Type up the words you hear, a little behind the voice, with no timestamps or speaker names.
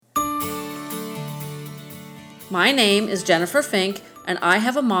My name is Jennifer Fink, and I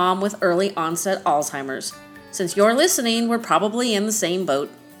have a mom with early onset Alzheimer's. Since you're listening, we're probably in the same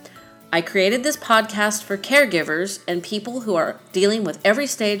boat. I created this podcast for caregivers and people who are dealing with every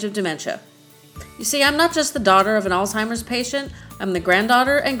stage of dementia. You see, I'm not just the daughter of an Alzheimer's patient, I'm the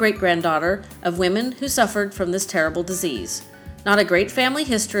granddaughter and great-granddaughter of women who suffered from this terrible disease. Not a great family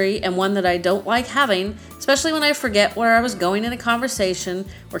history, and one that I don't like having, especially when I forget where I was going in a conversation,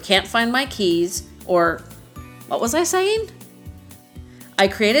 or can't find my keys, or what was I saying? I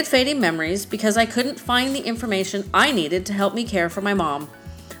created Fading Memories because I couldn't find the information I needed to help me care for my mom.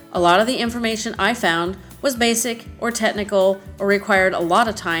 A lot of the information I found was basic or technical or required a lot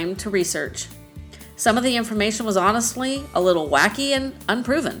of time to research. Some of the information was honestly a little wacky and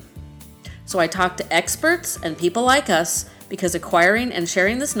unproven. So I talked to experts and people like us because acquiring and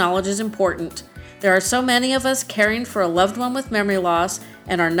sharing this knowledge is important. There are so many of us caring for a loved one with memory loss,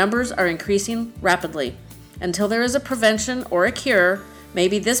 and our numbers are increasing rapidly. Until there is a prevention or a cure,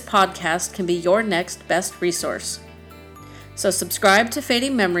 maybe this podcast can be your next best resource. So subscribe to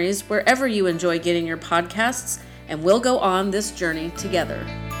Fading Memories wherever you enjoy getting your podcasts, and we'll go on this journey together.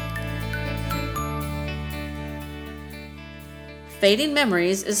 Fading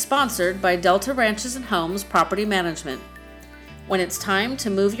Memories is sponsored by Delta Ranches and Homes Property Management. When it's time to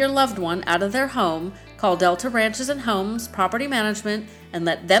move your loved one out of their home, call Delta Ranches and Homes Property Management and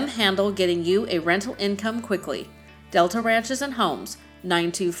let them handle getting you a rental income quickly. Delta Ranches and Homes,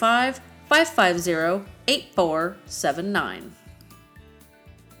 925-550-8479.